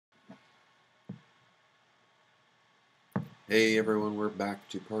Hey everyone, we're back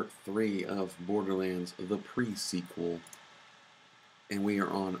to part 3 of Borderlands, the pre-sequel. And we are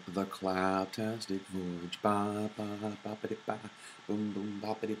on the Claptastic Voyage. Ba ba boppity ba, boom boom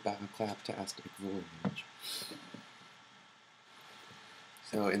boppity ba, Claptastic Voyage.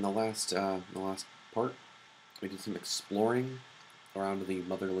 So in the last part, we did some exploring around the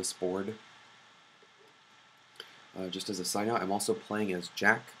motherless board. Just as a side note, I'm also playing as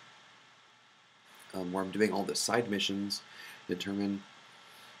Jack, where I'm doing all the side missions, determine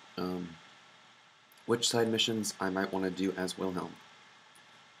which side missions I might want to do as Wilhelm.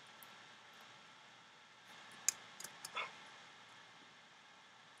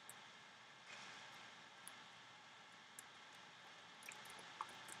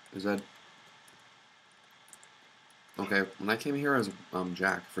 Is that okay? When I came here as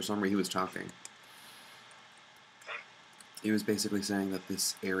Jack, for some reason he was talking. He was basically saying that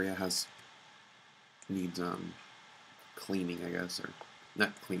this area needs cleaning, I guess, or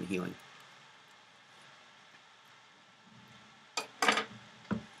not cleaning, healing.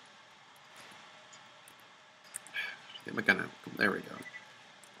 Get my gun out. There we go.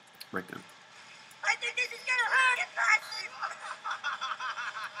 Right gun. I think this is gonna hurt. Get back!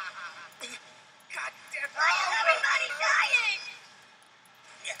 God damn! Why is everybody dying?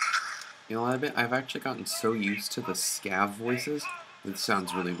 You know, I've actually gotten so used to the scav voices, it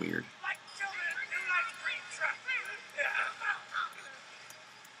sounds really weird. Like children who like green truck.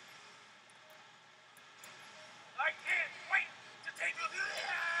 I can't wait to take a...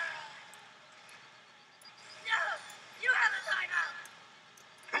 No! You have a timeout!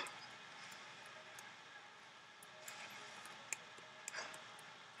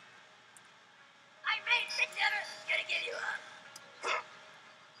 I made it never gonna give you up.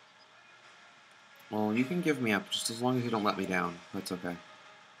 Well, you can give me up, just as long as you don't let me down. That's okay.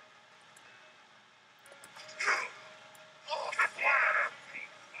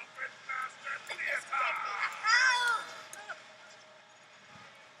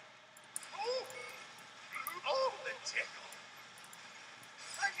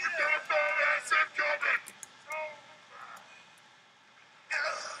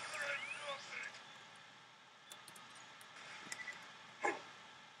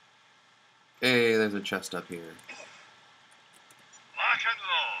 Hey, there's a chest up here. Lock and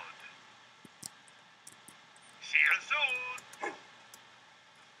load. See you soon.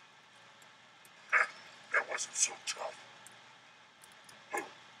 That wasn't so tough.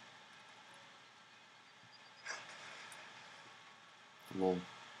 Lol.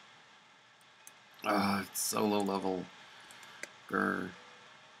 Ah, it's so low level. Grr.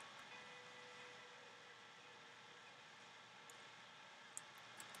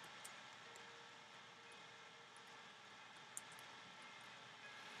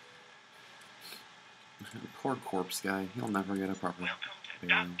 Poor corpse guy. He'll never get a proper Welcome to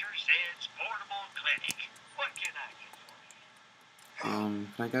burial. Dr. Zed's portable clinic. What can I do for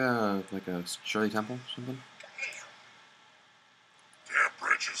you? Can I get a Shirley Temple or something? Their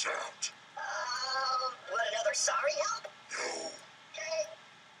bridge is out. What, another sorry help? No. Okay.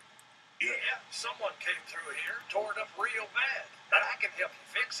 Yeah, someone came through here, tore it up real bad. But I can help you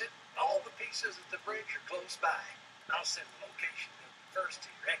fix it. All the pieces of the bridge are close by. I'll send the location of the first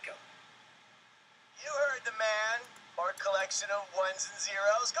to your Echo. You heard the man. Our collection of ones and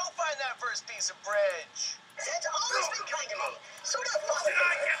zeros. Go find that first piece of bridge. Zed's always been kind to me. Sort of father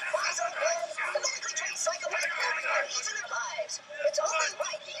figure. Buys our bread, automatically trains psychopathic everyone into their lives. It's only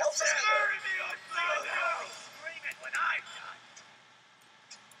right he helps us out. Bury me on fire! Scream it when I'm done.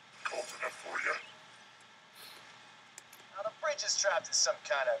 Cold enough for you? Now the bridge is trapped in some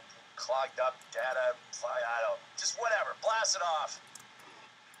kind of clogged up data. I don't. Just whatever. Blast it off.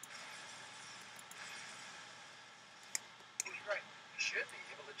 Right. You should be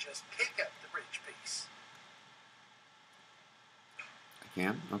able to just pick up the bridge piece. I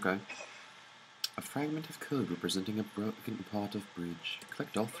can? Okay. A fragment of code representing a broken part of bridge.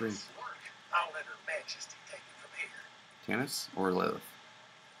 Collect all three. This work. I'll let Her Majesty take it from here. Tannis or Lilith?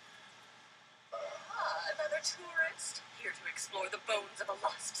 Another tourist, here to explore the bones of a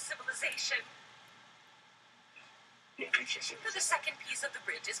lost civilization. The second piece of the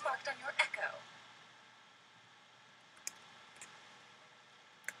bridge is marked on your Echo.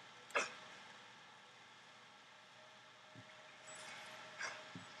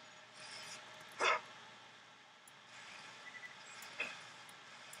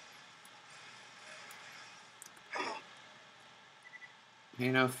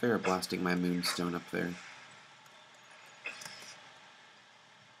 Ain't no fair blasting my moonstone up there.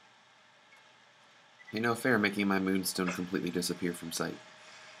 Ain't no fair making my moonstone completely disappear from sight.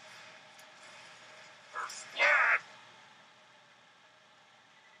 First blood.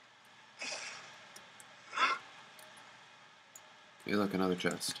 Hey, look, another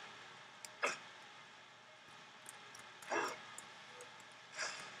chest.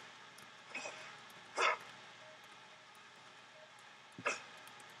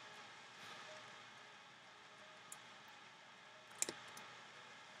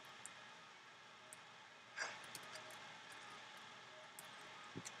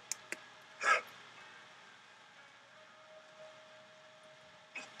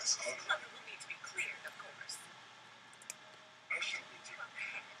 Another will need to be cleared, of course.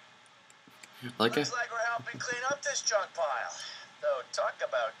 Like Looks like we're helping clean up this junk pile. Though, talk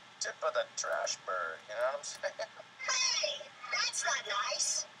about tip of the trash bird, you know what I'm saying? Hey, that's not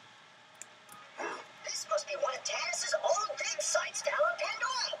nice. This must be one of Tannis's old dig sites down on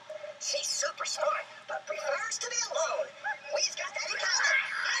Pandora. She's super smart, but prefers to be alone. We've got that in common.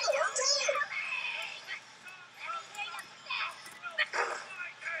 I'm alone too.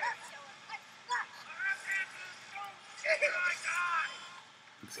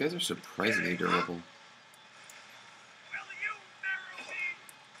 These guys are surprisingly durable.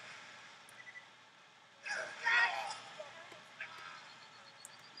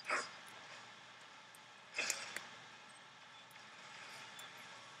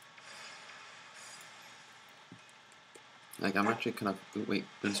 Like, I'm actually kind of... Ooh, wait,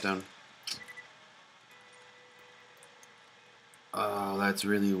 Brimstone. Oh, that's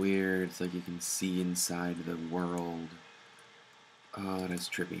really weird. It's like you can see inside the world. Oh, that is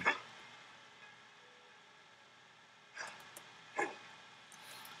trippy.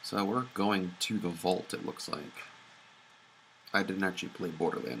 So we're going to the vault, it looks like. I didn't actually play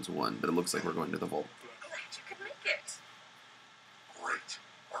Borderlands 1, but it looks like we're going to the vault. Glad you could make it. Great.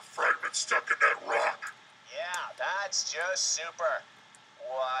 Our fragment stuck in that rock. Yeah, that's just super.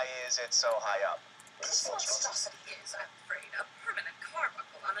 Why is it so high up? This monstrosity is, I'm afraid, a permanent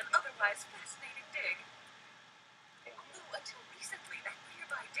carbuncle on an otherwise fascinating dig. Who, until recently, that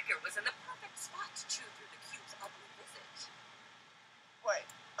nearby digger was in the perfect spot to chew through the cube's ugly visit. Wait,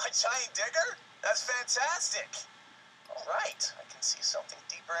 a giant digger? That's fantastic. All right, I can see something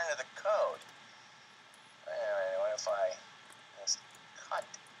deeper into the code. Anyway, what if I just cut?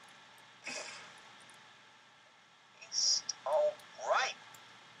 East. All right,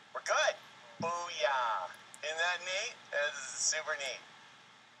 we're good. Booyah! Isn't that neat? That's super neat.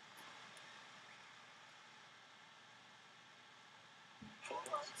 For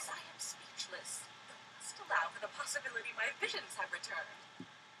once, I am speechless. But must allow for the possibility my visions have returned.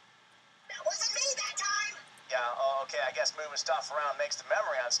 That wasn't me that time. Yeah, okay, I guess moving stuff around makes the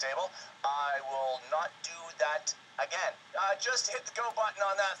memory unstable. I will not do that again. Just hit the go button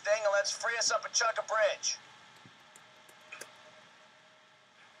on that thing and let's free us up a chunk of bridge.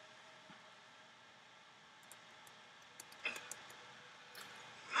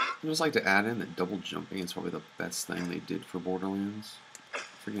 I just like to add in that double jumping is probably the best thing they did for Borderlands.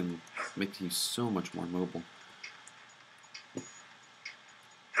 Freaking makes you so much more mobile.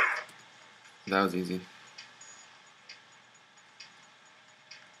 That was easy.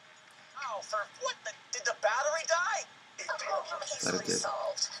 Oh, for what? Did the battery die? A problem easily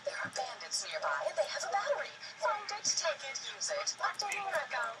solved. There are bandits nearby, and they have a battery. Find it, take it, use it. Pandora,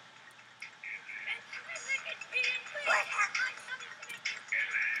 go.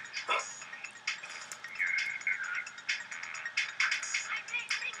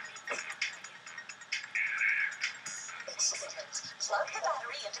 Excellent. Plug the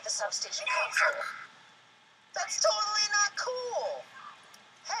battery into the substation console. That's totally not cool.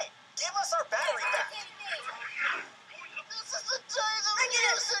 Hey, give us our battery back. This is the day the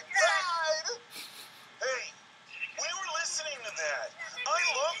music died. Hey, we were listening to that. I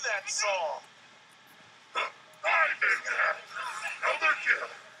love that song. I think that. Another kill.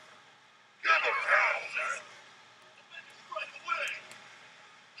 Give him hell.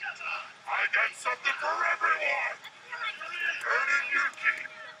 I got something for everyone. Earning your keep.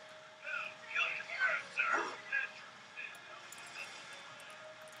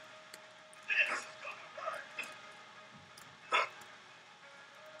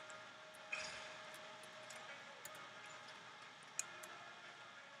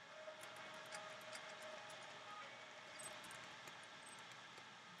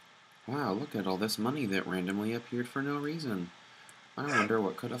 Wow, look at all this money that randomly appeared for no reason. I wonder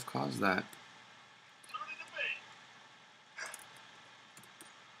what could have caused that.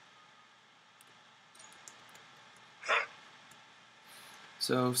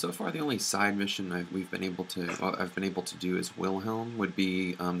 So far the only side mission I've been able to do is Wilhelm would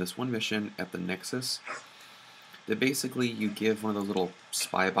be this one mission at the Nexus. That basically you give one of those little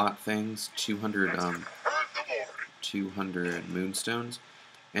spy bot things 200 moonstones,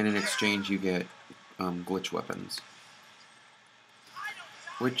 and in exchange you get glitch weapons.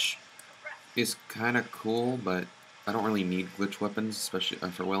 which is kind of cool, but I don't really need glitch weapons, especially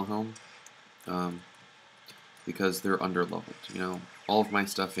for Wilhelm, because they're under-leveled. You know, all of my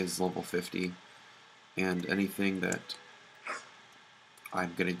stuff is level 50, and anything that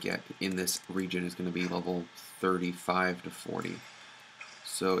I'm gonna get in this region is gonna be level 35 to 40.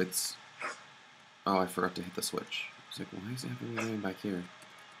 So it's... Oh, I forgot to hit the switch. I was like, why is it having me going back here?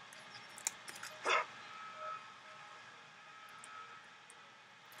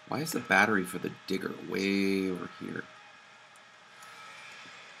 Why is the battery for the digger way over here?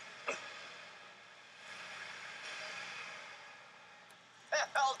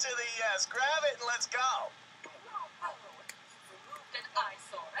 Hell to the yes. Grab it and let's go. Removed an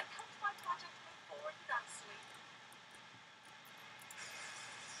eyesore and helped my project move forward nicely.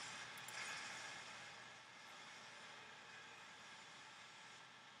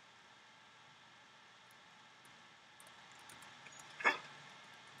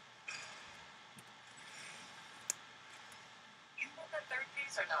 You want that third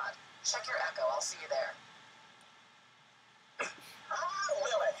piece or not? Check your echo. I'll see you there.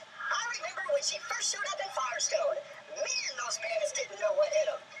 Lilith. I remember when she first showed up in Firestone. Man, those bandits didn't know what hit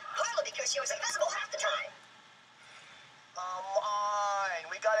them. Partly because she was invisible half the time. Come on.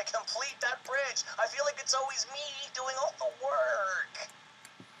 We gotta complete that bridge. I feel like it's always me doing all the work.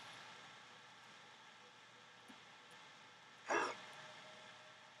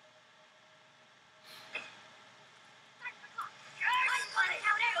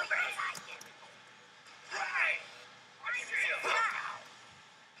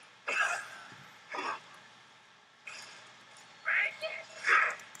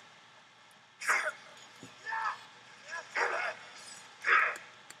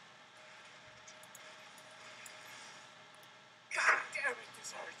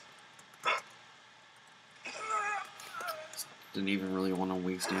 Didn't even really want to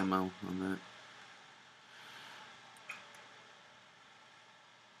waste ammo on that.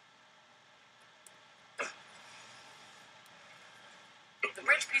 The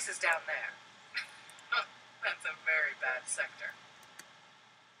bridge piece is down there. That's a very bad sector.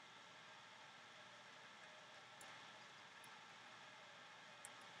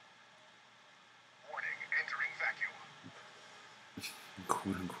 Warning, entering vacuum.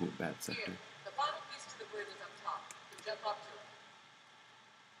 Quote unquote bad sector. Here, the final piece to the bridge is up top. You jump up to it.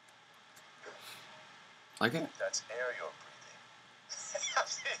 Like it? That's air you're breathing.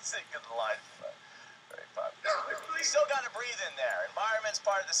 It's a good line. Very popular. You still gotta breathe in there. Environment's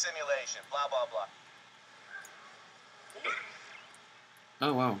part of the simulation. Blah, blah, blah.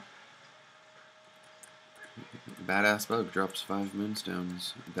 Oh wow. Badass bug drops 5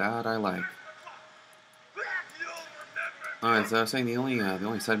 moonstones. That I like. Alright, so I was saying the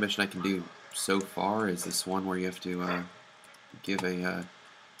only side mission I can do so far is this one where you have to give a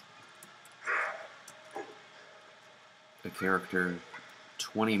character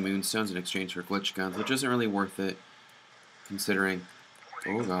 20 moonstones in exchange for glitch guns, which isn't really worth it, considering...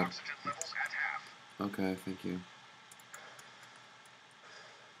 Oh god. Okay, thank you.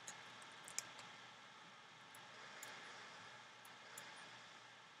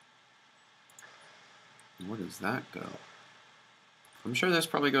 Where does that go? I'm sure this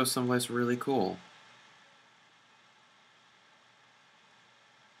probably goes someplace really cool.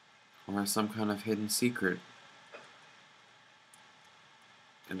 Or some kind of hidden secret.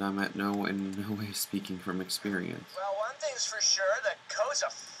 And I'm in no way speaking from experience. Well, one thing's for sure, the code's a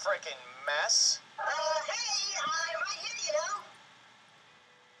frickin' mess. Hey, I'm right here, you know.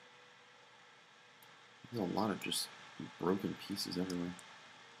 There's a lot of just broken pieces everywhere.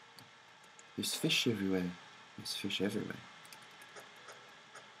 There's fish everywhere. There's fish everywhere.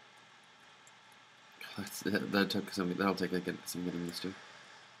 That'll take like some getting used to.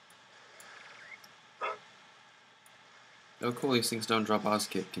 Oh cool, these things don't drop Oz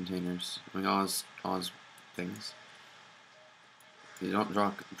kit containers. I mean Oz things. They don't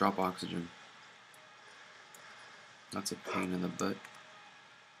drop oxygen. That's a pain in the butt.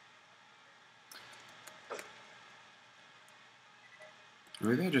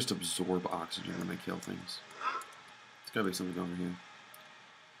 Maybe I just absorb oxygen when I kill things. There's gotta be something over here.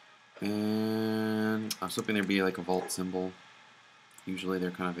 And I was hoping there'd be like a vault symbol. Usually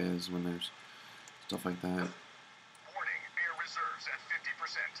there kind of is when there's stuff like that. Warning, air reserves at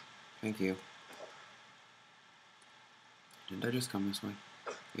 50%. Thank you. Didn't I just come this way?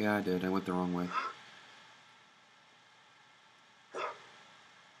 Yeah, I did. I went the wrong way.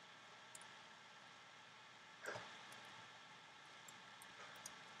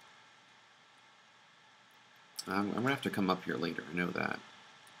 I'm gonna have to come up here later. I know that.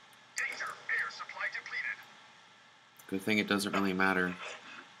 Danger, air supply depleted. Good thing it doesn't really matter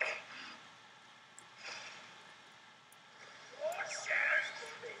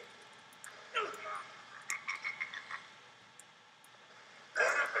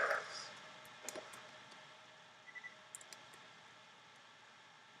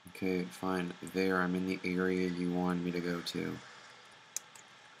Okay, fine. There, I'm in the area you wanted me to go to.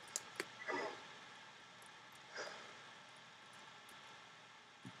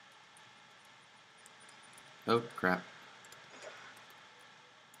 Oh, crap.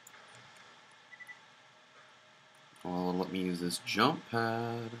 Well, let me use this jump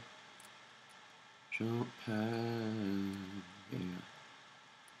pad. Jump pad. Yeah.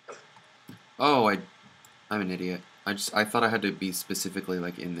 Oh, I'm an idiot. I thought I had to be specifically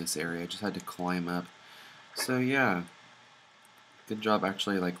like in this area. I just had to climb up. So yeah. Good job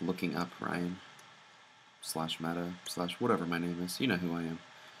actually like looking up, Ryan. Slash meta. Slash whatever my name is. You know who I am.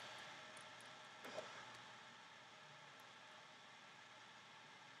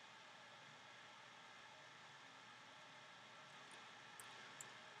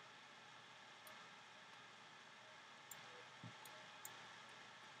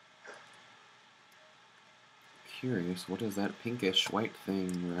 Curious, what is that pinkish white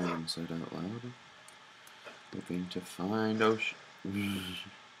thing? Ryan said out loud. Looking to find is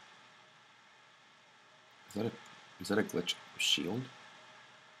that a glitch shield?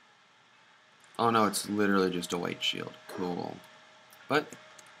 Oh no, it's literally just a white shield. Cool. But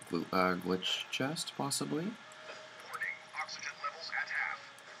glitch chest possibly? Warning, oxygen levels at half.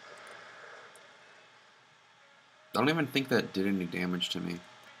 I don't even think that did any damage to me.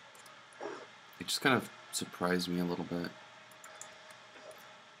 It just kind of surprised me a little bit.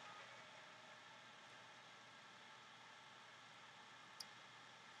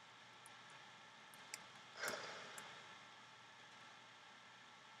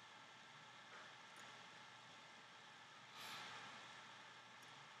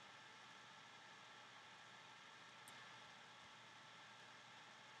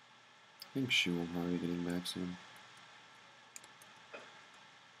 I think she will probably be getting back soon.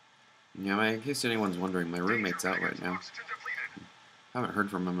 Yeah, in case anyone's wondering, my roommate's out right now. Haven't heard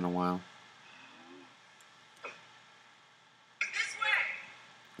from him in a while. This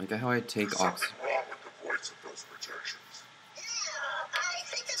way! Like how I take ox. Something wrong with the voice of those projections. Yeah, I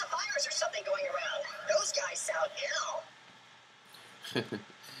think there's a virus or something going around. Those guys sound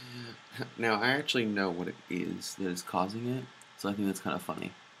ill. Now, I actually know what it is that is causing it, so I think that's kind of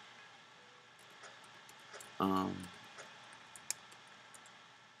funny.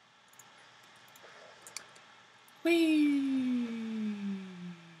 Whee!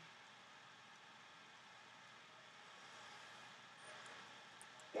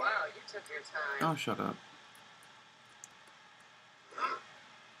 Wow, you took your time. Oh, shut up.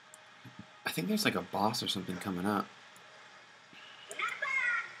 I think there's like a boss or something coming up.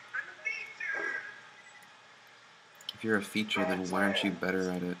 If you're a feature, then why aren't you better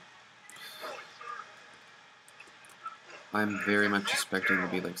at it? I'm very much expecting to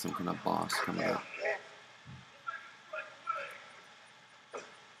be like some kind of boss coming up.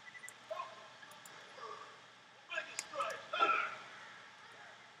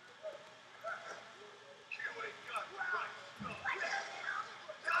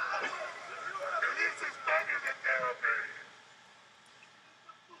 This is better than therapy.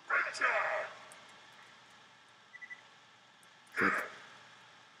 Great job. Good.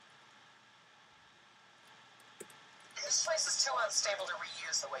 This place is too unstable to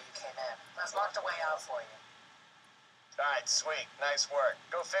reuse the way you came in. I've marked a way out for you. Alright, sweet. Nice work.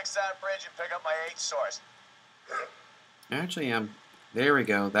 Go fix that bridge and pick up my H source. I actually am. There we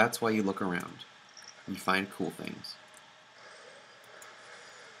go. That's why you look around. You find cool things.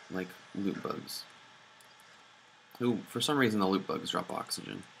 Like loot bugs. Ooh, for some reason the loot bugs drop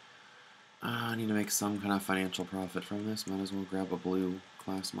oxygen. I need to make some kind of financial profit from this. Might as well grab a blue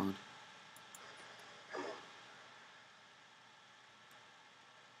class mod.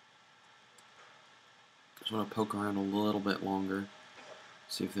 Just want to poke around a little bit longer.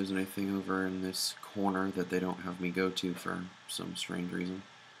 See if there's anything over in this corner that they don't have me go to for some strange reason.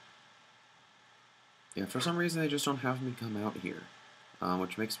 Yeah, for some reason they just don't have me come out here.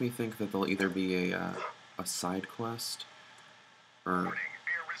 Which makes me think that there'll either be a side quest, or Warning,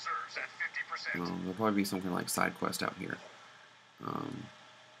 air reserves at 50%. there'll probably be some kind of like side quest out here.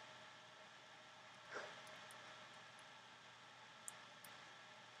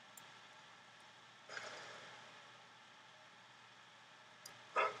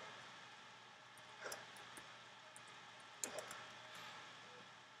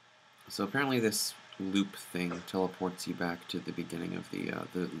 So apparently this loop thing teleports you back to the beginning of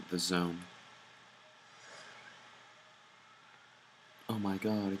the zone. Oh my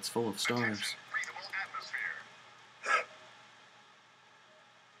god, it's full of stars. Breathable atmosphere.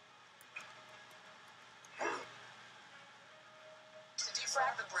 To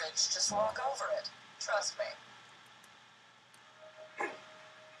defrag the bridge, just walk over it. Trust me.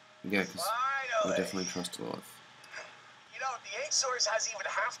 Yeah, because we definitely trust Lilith. You know, the H-Source has even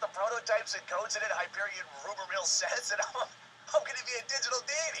half the prototypes and codes in it Hyperion rumor mill says, and I'm going to be a digital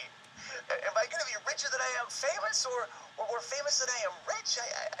deity. Am I going to be richer than I am famous, or more famous than I am rich? I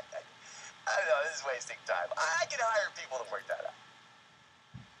don't know, this is wasting time. I can hire people to work that out.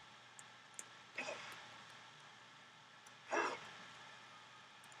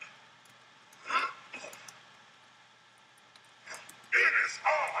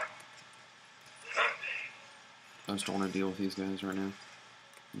 I just don't want to deal with these guys right now.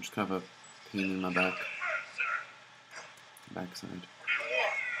 I'm just kind of a pain in my backside.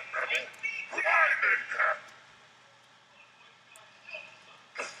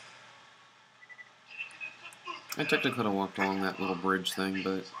 I technically could have walked along that little bridge thing,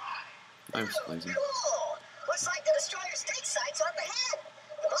 but I was lazy. Cool! Looks like the destroyer's dig site's up ahead.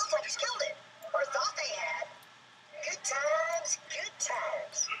 The Volthunters killed it. Or thought they had. Good times, good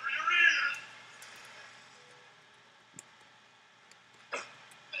times.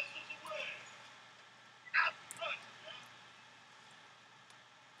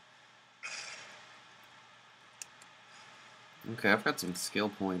 Okay, I've got some skill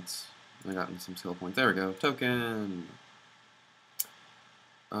points. I got some skill points. There we go. Token.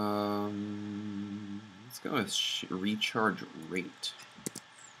 Let's go with recharge rate.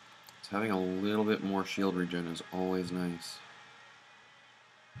 So having a little bit more shield regen is always nice.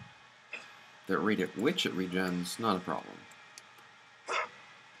 The rate at which it regens, not a problem.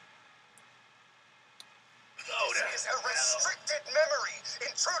 This is a restricted memory.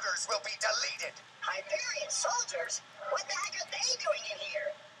 Intruders will be deleted. Hyperion soldiers? What the heck are they doing in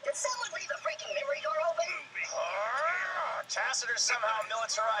here? Did someone leave a freaking memory door open? Tacitus somehow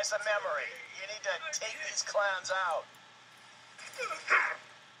militarized the memory. You need to take these clowns out.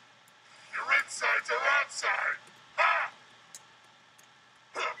 Your insides are outside. Ha!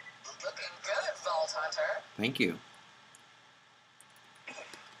 Looking good, Vault Hunter. Thank you.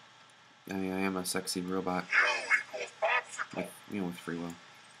 I am a sexy robot. You equals popsicle. With free will.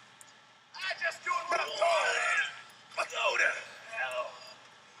 I'm just doing what I'm told. Go to hell.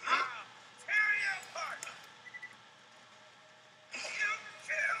 Tear you apart. You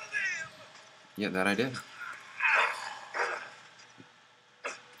killed him. Yeah, that I did.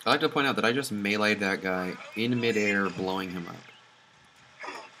 I like to point out that I just meleeed that guy in midair, blowing him up.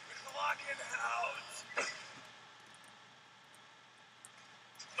 Clocking out.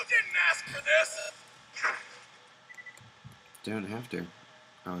 Didn't ask for this. Don't have to.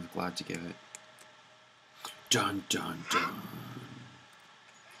 I was glad to give it. Dun dun dun.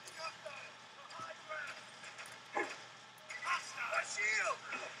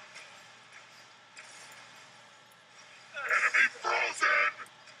 Enemy frozen.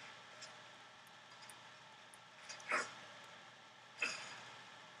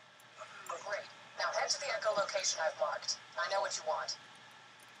 Great. Now head to the echolocation I've marked. I know what you want.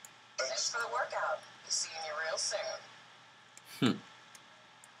 Thanks for the workout. Be seeing you real soon.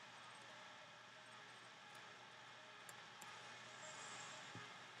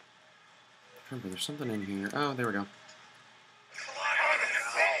 Remember, there's something in here. Oh, there we go.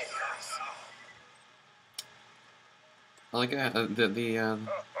 I like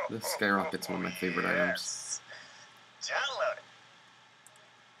the skyrocket's one of my favorite items. Download it.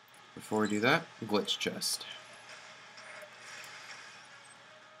 Before we do that, glitch chest.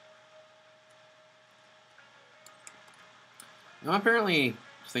 Now, apparently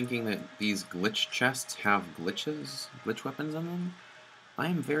thinking that these glitch chests have glitch weapons in them. I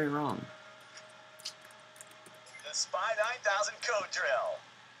am very wrong. The Spy 9000 code drill.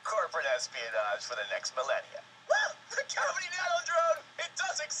 Corporate espionage for the next millennia. Woo! The cavity nano drone! It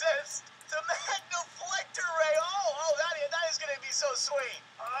does exist! The magniflector ray! Oh, that is gonna be so sweet!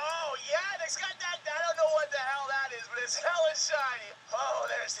 Oh, yeah, it's got that, I don't know what the hell that is, but it's hella shiny! Oh,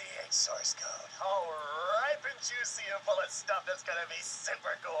 there's the H-Source code. All ripe and juicy and full of stuff that's gonna be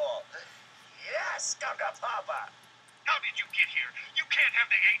super cool. Yes, Gunga Papa! How did you get here? You can't have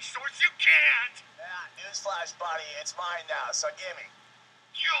the H-Source. You can't! Yeah, newsflash, buddy, it's mine now, so gimme.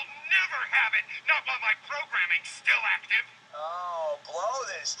 You'll never have it. Not while my programming's still active. Oh, blow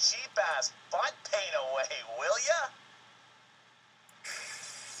this cheap-ass butt paint away, will ya?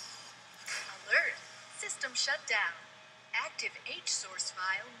 Alert! System shut down. Active H-Source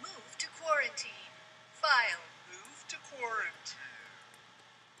file moved to quarantine. File moved to quarantine.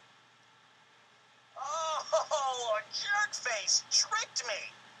 Oh, jerkface tricked me.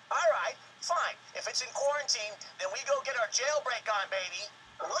 All right, fine. If it's in quarantine, then we go get our jailbreak on, baby.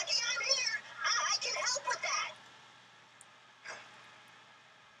 Lucky I'm here. I can help with that.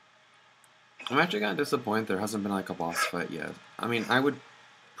 I'm actually kind of disappointed there hasn't been like a boss fight yet. I mean, I would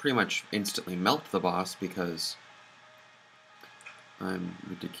pretty much instantly melt the boss because I'm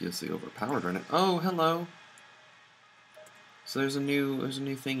ridiculously overpowered right now. Oh, hello. So there's a new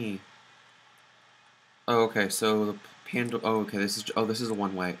thingy. Oh, okay. So the Pandora. Oh, okay. This is a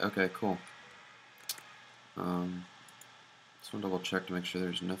one-way. Okay, cool. Just want to double check to make sure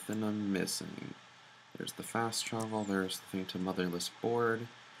there's nothing I'm missing. There's the fast travel. There's the thing to motherless board.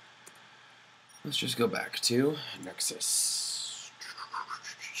 Let's just go back to Nexus.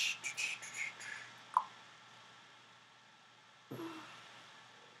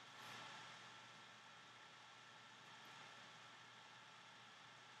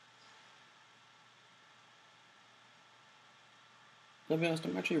 To be honest,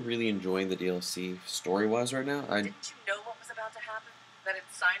 I'm actually really enjoying the DLC story-wise right now. Didn't you know what was about to happen? That in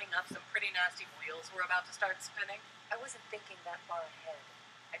signing up, some pretty nasty wheels were about to start spinning? I wasn't thinking that far ahead.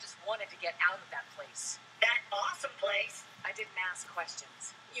 I just wanted to get out of that place. That awesome place. I didn't ask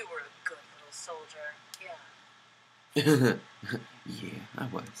questions. You were a good little soldier. Yeah. Yeah, I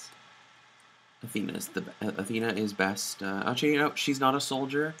was. Athena is best. Actually, you know, she's not a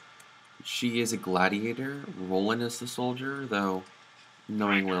soldier. She is a gladiator. Roland is the soldier, though.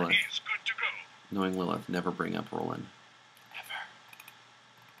 Knowing Lilith. Is good to go. Knowing Lilith, never bring up Roland. Never.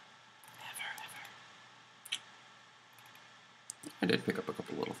 I did pick up a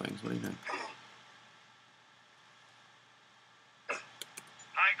couple little things. What do you think?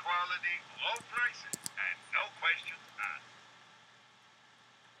 High quality, low prices, and no questions asked.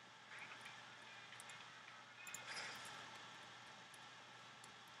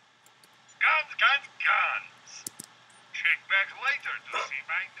 Guns. Check back later to see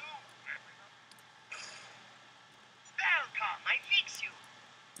my new weapon. Welcome, I fix you.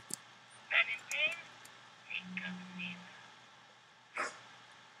 Man in pain? He got me.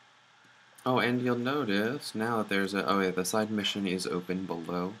 Oh, and you'll notice now that there's a... Oh, yeah, the side mission is open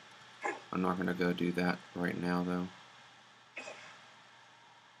below. I'm not going to go do that right now, though.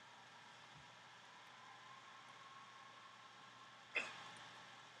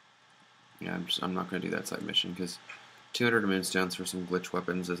 Yeah, I'm not going to do that side mission, because 200 moonstones for some glitch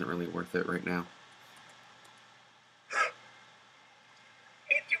weapons isn't really worth it right now.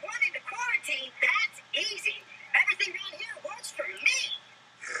 If you want into quarantine, that's easy. Everything around here works for me.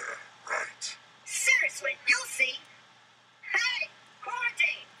 Yeah, right. Seriously, you'll see. Hey,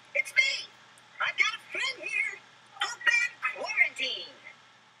 quarantine, it's me. I've got a friend here. Open quarantine.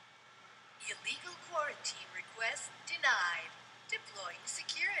 Illegal quarantine request denied. Deploying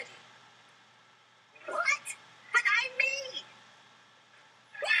security. What? But I'm me.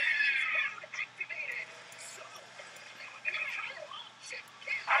 Mode activated. So, shit,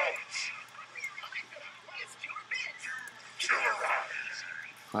 Ouch! it's your bitch. Killerize!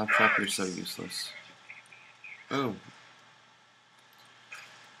 Claptrap, you're so useless. Oh.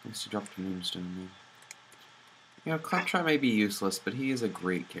 Nice to drop the moonstone, man. You know, Claptrap may be useless, but he is a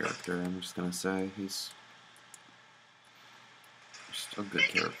great character, I'm just gonna say. He's just a good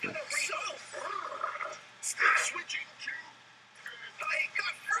character. So, Switching to... I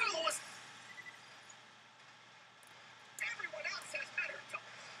got froze. Everyone else has better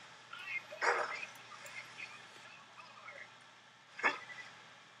tools. I'm going to make you so hard.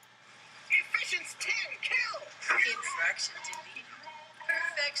 Efficiency 10, kill. Infraction deleted.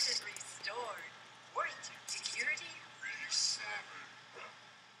 Perfection restored. Worth security.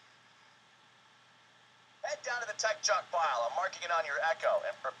 Head down to the tech junk pile. I'm marking it on your echo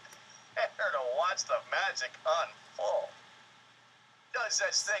and prepare to watch the magic unfold. No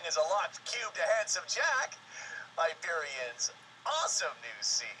such thing as a locked cube to Handsome Jack, Hyperion's awesome new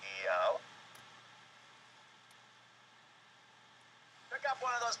CEO. Pick up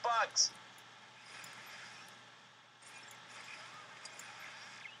one of those bugs.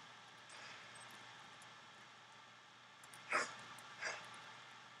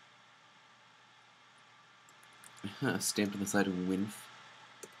 Stamped on the side of Winf.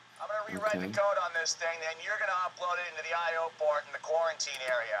 I'm going to rewrite the code on this thing, then you're going to upload it into the I.O. port in the quarantine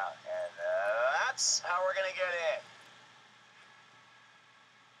area. And that's how we're going to get in.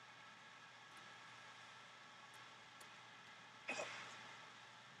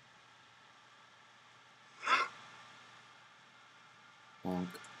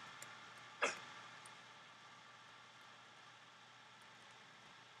 Bonk.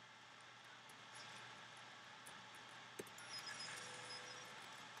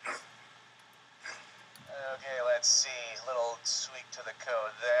 Okay, let's see. Little tweak to the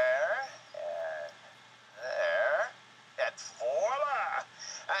code there. And there. And voila!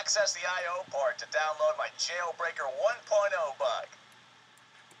 Access the I.O. port to download my Jailbreaker 1.0 bug.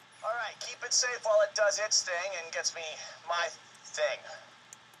 Alright, keep it safe while it does its thing and gets me my thing.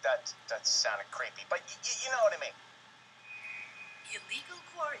 That sounded creepy, but you know what I mean. Illegal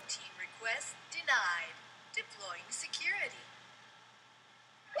quarantine request denied. Deploying security.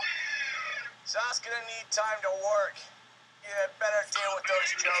 Zah's gonna need time to work. You had better deal with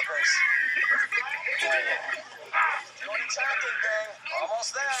those jokers. Doing its acting thing.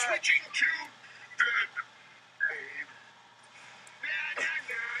 Almost there. Switching to dead mode.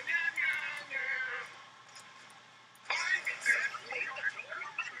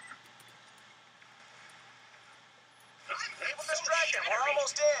 Keep them distracted. We're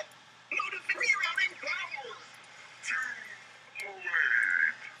almost in. Load of rerouting power. To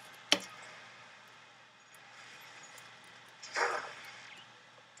await.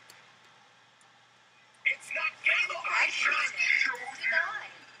 It's not game over. I just showed you.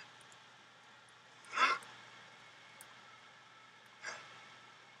 Denied.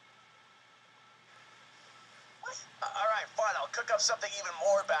 All right, fine. I'll cook up something even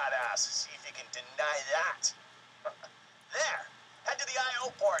more badass. See if you can deny that. There. Head to the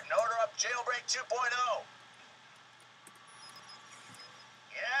I.O. port and order up Jailbreak 2.0.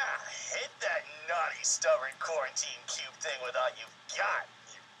 Yeah, hit that naughty, stubborn quarantine cube thing with all you've got,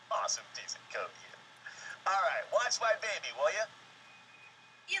 you awesome piece of code, you. All right, watch my baby, will you?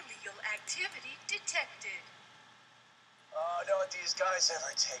 Illegal activity detected. Oh, don't these guys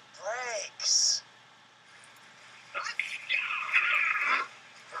ever take breaks? Switching to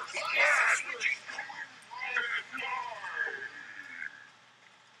dead mode.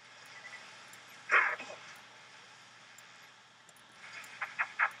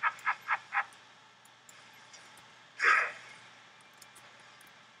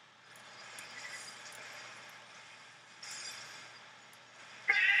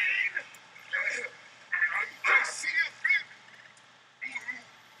 I see a big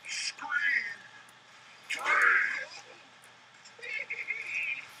blue screen.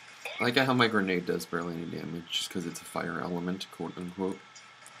 I like how my grenade does barely any damage, just because it's a fire element, quote unquote.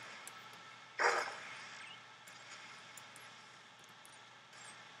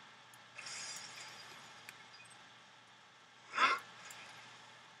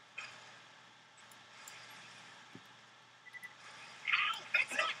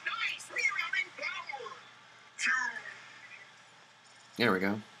 That's not nice. Rerouting power. To There we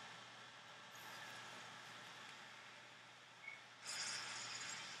go.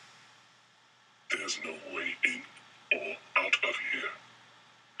 There's no way in or out of here,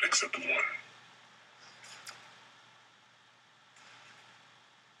 except one. You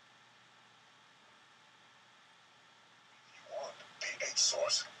want the H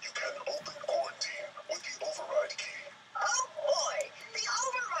source? You can open quarantine with the override key. Oh boy, the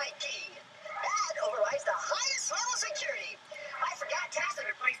override key. That overrides the highest level security. I forgot to ask them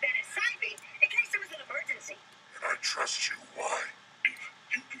to place that inside me in case there was an emergency. And I trust you. Why? If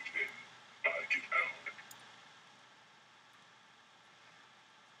you get in, I get out.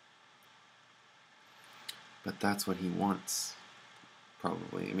 But that's what he wants.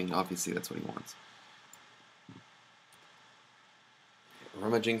 Probably. I mean, obviously that's what he wants.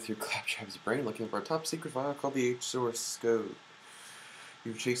 Rummaging through Claptrap's brain looking for a top secret file called the H source code.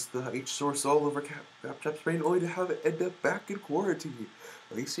 You chase the H source all over Claptrap's brain only to have it end up back in quarantine.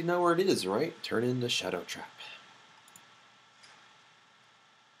 At least you know where it is, right? Turn in the Shadow Trap.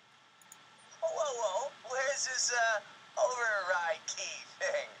 Whoa. Where's this, override key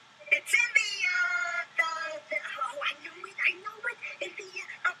thing? It's in the oh, I know it. In the,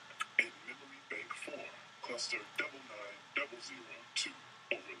 In Memory Bank 4, Cluster 99002,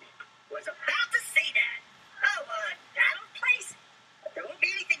 Overlook. was about to say that. Oh, that old place. But there won't be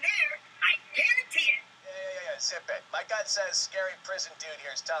anything there. I guarantee it. Yeah, zip it. My gut says scary prison dude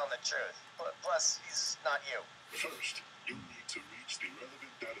here is telling the truth. Plus, he's not you. First, you need to reach the relevant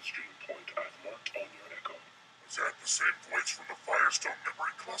data stream point I've marked on your echo. Is that the same points from the Firestone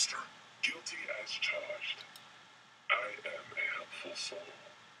memory cluster? Guilty as charged. I am a helpful soul.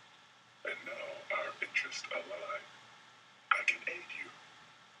 And now our interests align. I can aid you.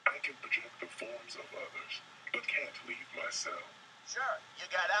 I can project the forms of others, but can't leave myself. Sure, you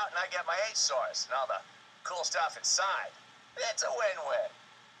got out and I get my H source and all the cool stuff inside. It's a win-win.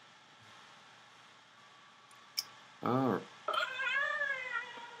 Alright.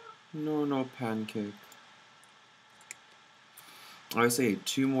 No pancake. I say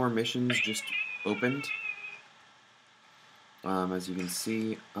 2 more missions just opened. As you can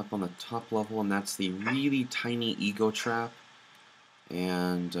see up on the top level, and that's the really tiny ego trap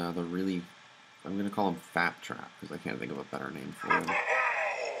and the really, I'm gonna call him fat trap because I can't think of a better name for him.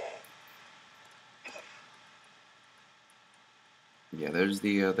 Yeah, there's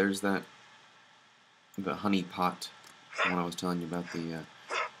the honey pot, the one I was telling you about, the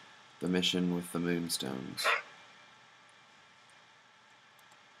the mission with the moonstones.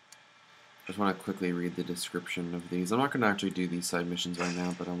 I just want to quickly read the description of these. I'm not going to actually do these side missions right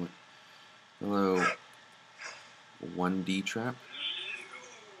now, but I'm like, hello, 1D trap.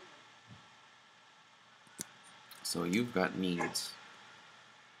 So you've got needs.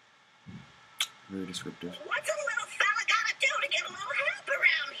 Very descriptive. What's a little fella gotta do to get a little help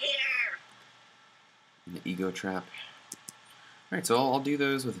around here? And the ego trap. Alright, so I'll do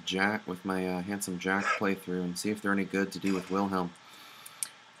those with Jack, with my handsome Jack playthrough, and see if they're any good to do with Wilhelm.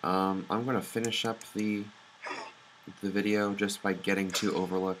 I'm going to finish up the video just by getting to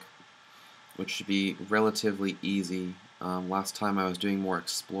Overlook, which should be relatively easy. Last time I was doing more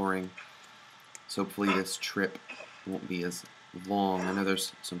exploring, so hopefully this trip won't be as long. I know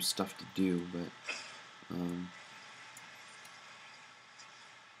there's some stuff to do, but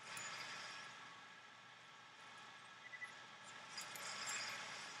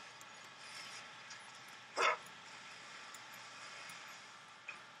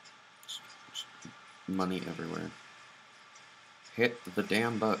money everywhere. Hit the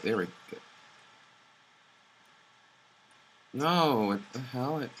damn button. There we go. No, what the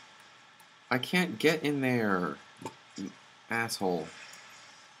hell? I can't get in there, you asshole.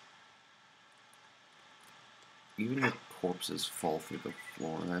 Even your corpses fall through the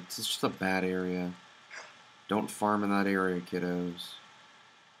floor. That's just a bad area. Don't farm in that area, kiddos.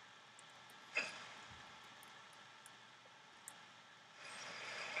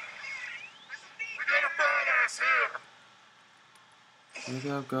 Look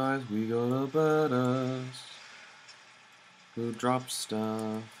out, guys, we got a badass who drops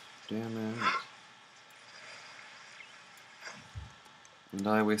stuff. Damn it. And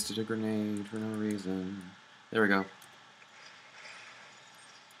I wasted a grenade for no reason. There we go.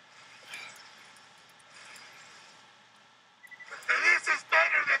 This is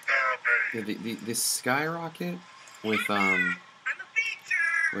better than therapy! Yeah, the skyrocket with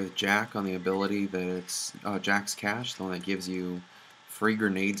Jack on the ability that it's Jack's Cash, the one that gives you free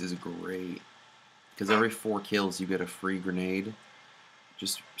grenades, is great. Because every 4 kills you get a free grenade.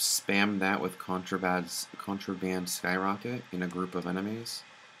 Just spam that with contraband skyrocket in a group of enemies.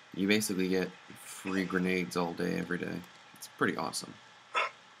 You basically get free grenades all day, every day. It's pretty awesome.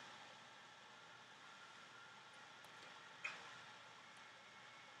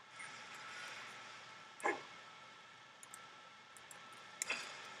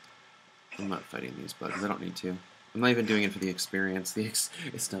 I'm not fighting these bugs. I don't need to. I'm not even doing it for the experience.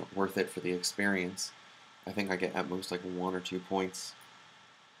 It's not worth it for the experience. I think I get at most like 1 or 2 points.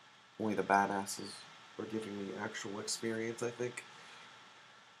 Only the badasses are giving me actual experience, I think.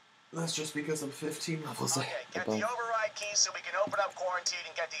 That's just because I'm 15 levels Okay, get the override key so we can open up quarantine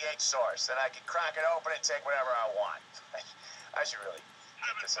and get the H source. Then I can crack it open and take whatever I want. I should really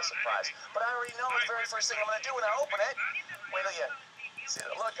keep this a surprise. But I already know the very first thing I'm going to do when I open it. Wait till you see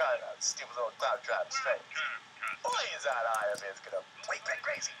the look on that stupid little cloud trap's face. Boy, is that eye of his going to bleep it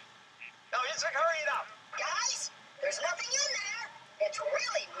crazy. No, just hurry it up. Guys, there's nothing in there. It's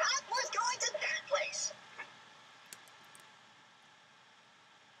really not worth going to that place.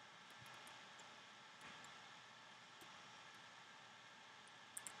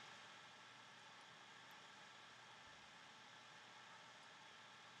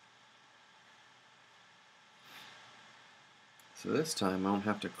 So this time I don't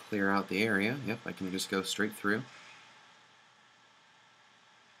have to clear out the area. Yep, I can just go straight through.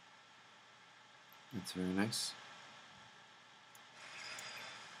 That's very nice.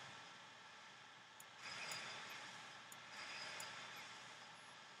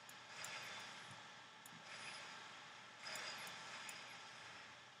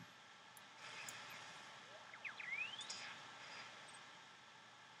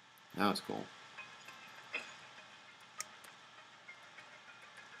 That was cool.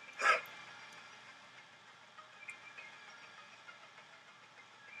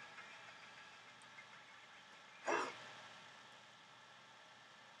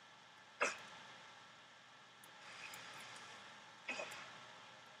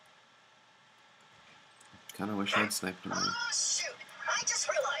 Kinda wish I'd sniped him. Oh, shoot! I just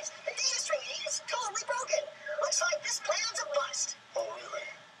realized the data stream is totally broken. Looks like this plan's a bust. Oh, really?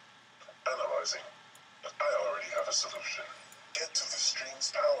 Analyzing. But I already have a solution. Get to the stream's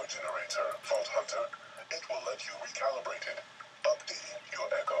power generator, Vault Hunter. It will let you recalibrate it, updating your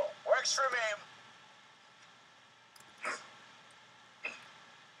echo. Works for me.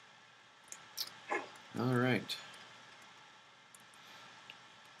 Alright.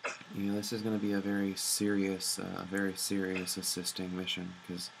 Yeah, this is going to be a very serious assisting mission,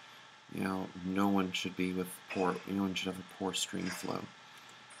 because, you know, no one should be with no one should have a poor stream flow.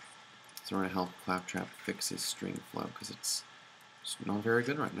 throwing a help Claptrap fix his string flow, because it's not very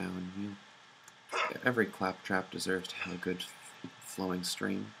good right now, and every Claptrap deserves to have a good flowing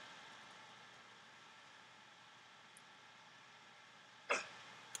string.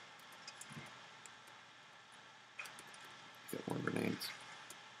 Get more grenades.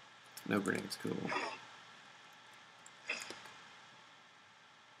 No grenades, cool.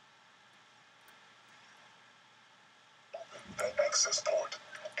 An access port.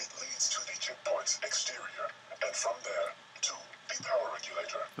 It leads to the checkpoint's exterior, and from there to the power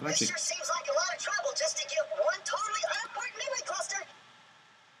regulator. This sure seems like a lot of trouble just to get one totally unimportant memory cluster.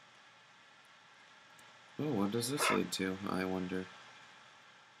 Oh, what does this lead to, I wonder?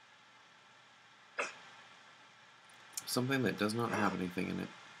 Something that does not have anything in it.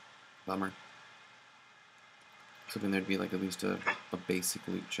 Bummer. Something there'd be like at least a basic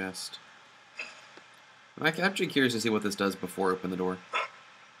loot chest. I'm actually curious to see what this does before I open the door.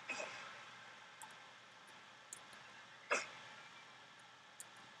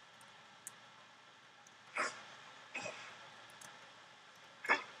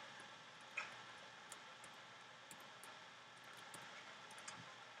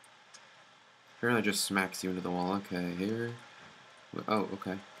 Apparently it just smacks you into the wall. Okay, here. Oh,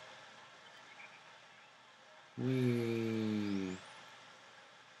 okay. Whee.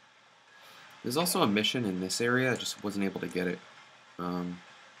 There's also a mission in this area. I just wasn't able to get it. Oh,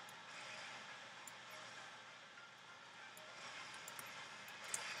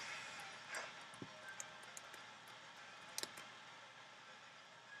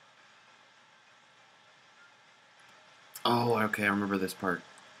 okay, I remember this part.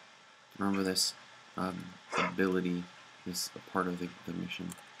 I remember this ability, this part of the mission.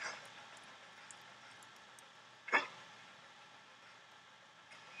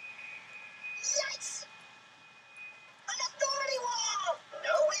 Yikes! An authority wall!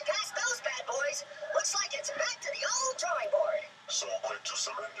 No way past those bad boys. Looks like it's back to the old drawing board. So quick to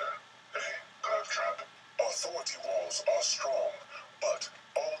surrender. Hey, Claptrap. Authority walls are strong, but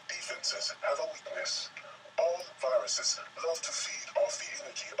all defenses have a weakness. All viruses love to feed off the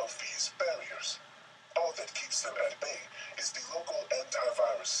energy of these barriers. All that keeps them at bay is the local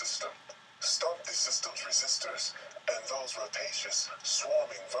antivirus system. Stop the system's resistors, and those rapacious,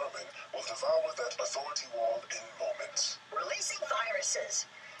 swarming vermin will devour that authority wall in moments. Releasing viruses.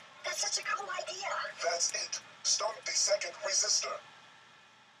 That's such a cool idea. That's it. Stop the second resistor.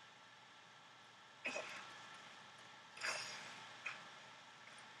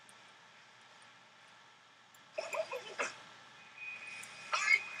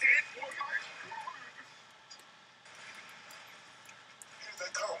 Here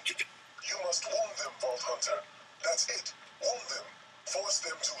they come. You must wound them, Vault Hunter. That's it. Wound them. Force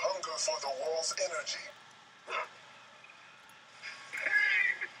them to hunger for the wall's energy.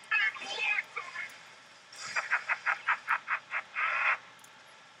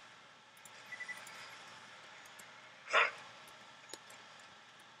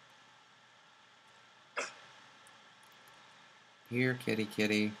 Here, kitty,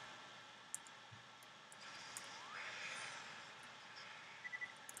 kitty.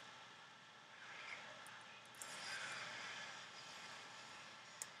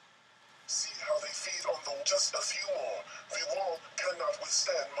 See how they feed on the just a few more. The wall cannot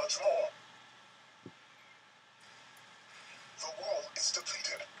withstand much more. The wall is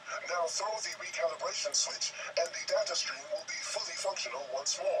depleted. Now throw the recalibration switch, and the data stream will be fully functional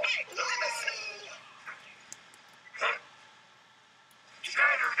once more.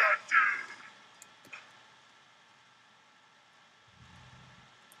 Shatter that dude!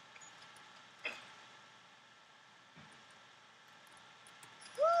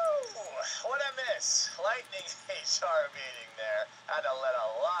 Woo! What'd I miss? Lightning HR meeting there. Had to let a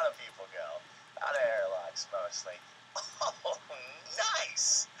lot of people go. Out of airlocks, mostly. Oh,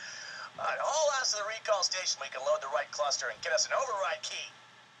 nice! Alright, haul us to the recall station. We can load the right cluster and get us an override key.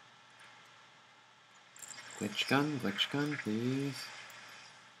 Glitch gun, please.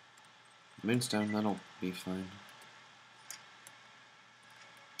 Moonstone, that'll be fine.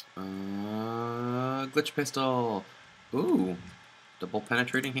 Glitch pistol. Ooh, double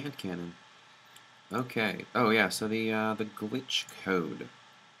penetrating hand cannon. Okay. Oh yeah. So the glitch code.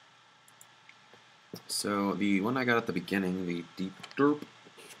 So the one I got at the beginning, the deep derp,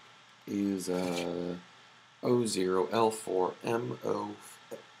 is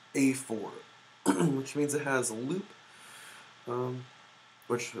O0L4MOA4, which means it has a loop,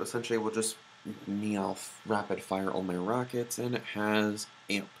 which essentially will just me off rapid fire all my rockets, and it has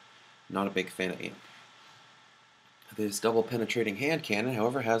amp. Not a big fan of amp. This double penetrating hand cannon,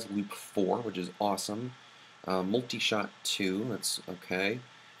 however, has loop 4, which is awesome. Multi-shot 2, that's okay.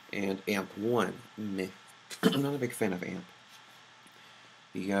 And amp 1, meh. I'm not a big fan of amp.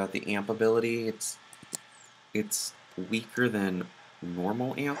 The amp ability, it's weaker than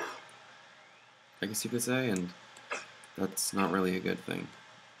normal amp, I guess you could say, and that's not really a good thing.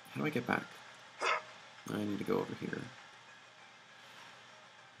 How do I get back? I need to go over here.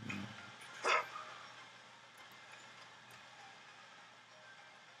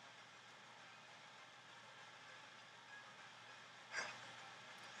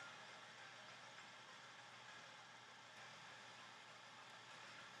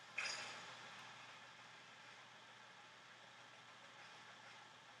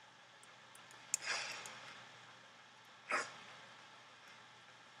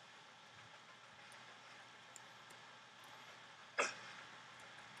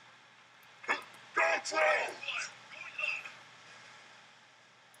 Control!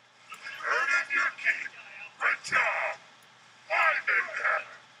 Earning your keep. Good job. I'm in there.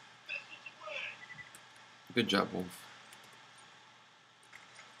 Good job, Wolf.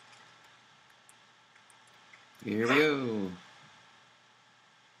 Here we go.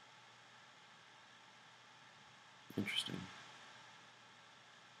 Interesting.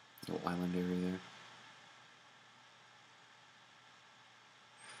 Little island area there.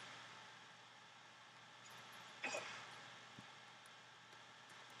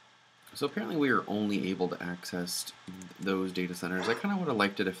 So apparently we are only able to access those data centers. I kind of would have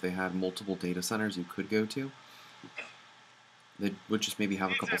liked it if they had multiple data centers you could go to. They would just maybe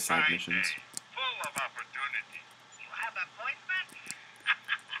have a couple side missions. Full of opportunity. You have appointment?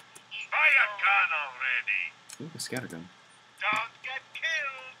 Buy a gun already. Ooh, a scattergun. Don't get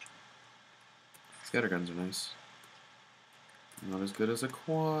killed. Scatterguns are nice. Not as good as a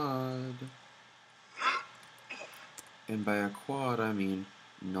quad. And by a quad, I mean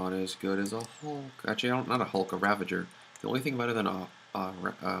not as good as a Hulk. Actually, not a Hulk, a Ravager. The only thing better than a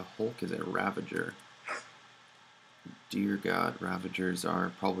Hulk is a Ravager. Dear God, Ravagers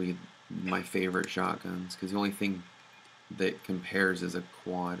are probably my favorite shotguns, because the only thing that compares is a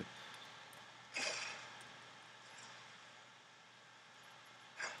quad.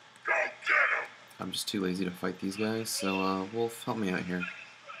 I'm just too lazy to fight these guys, so Wolf, help me out here.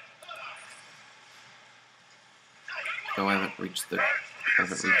 Oh, I haven't reached the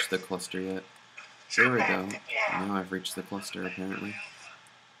cluster yet. There we go. Now I've reached the cluster, apparently.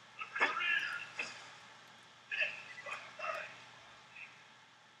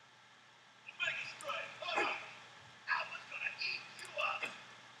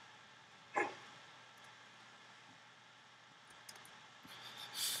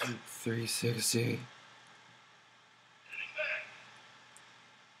 .360.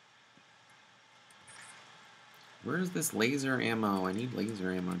 Where's this laser ammo? I need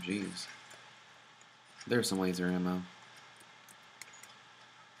laser ammo, jeez. There's some laser ammo.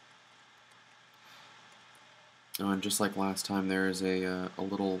 Oh, and just like last time, there is a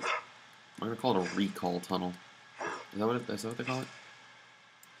little, I'm gonna call it a recall tunnel. Is that what they call it?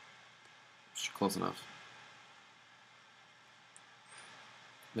 Close enough.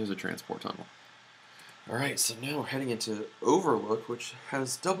 There's a transport tunnel. Alright, so now we're heading into Overlook, which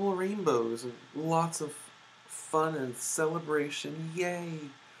has double rainbows and lots of fun and celebration. Yay!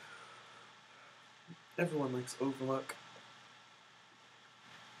 Everyone likes Overlook.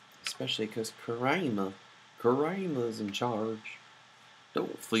 Especially because Karama's in charge.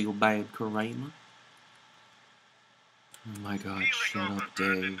 Don't feel bad, Karama. Oh my god, shut up,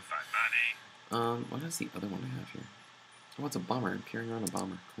 Dave. What is the other one I have here? Oh, it's a bomber. I'm carrying around a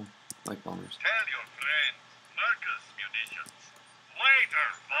bomber. Cool. I like bombers. Tell your friends, Marcus munitions. Later,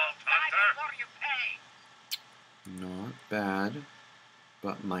 Vault Hunter. Not bad,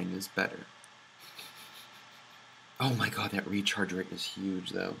 but mine is better. Oh my god, that recharge rate is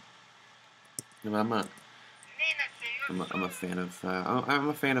huge, though. No, I'm a fan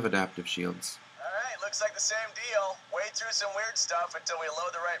of adaptive shields. All right, looks like the same deal. Wade through some weird stuff until we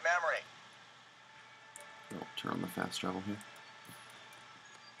load the right memory. I'll turn on the fast travel here.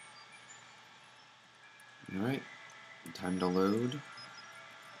 Alright, time to load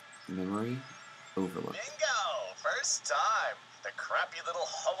memory Overlook. Bingo! First time. The crappy little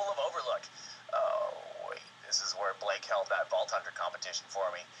hovel of Overlook. Oh, wait. This is where Blake held that Vault Hunter competition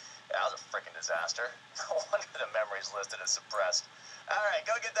for me. That was a freaking disaster. No wonder the memory's listed as suppressed. Alright,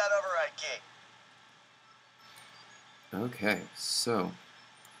 go get that override key. Okay, so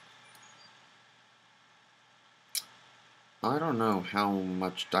I don't know how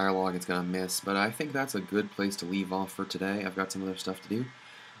much dialogue it's going to miss, but I think that's a good place to leave off for today. I've got some other stuff to do,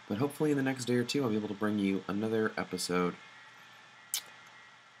 but hopefully in the next day or two I'll be able to bring you another episode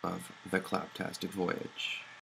of the Claptastic Voyage.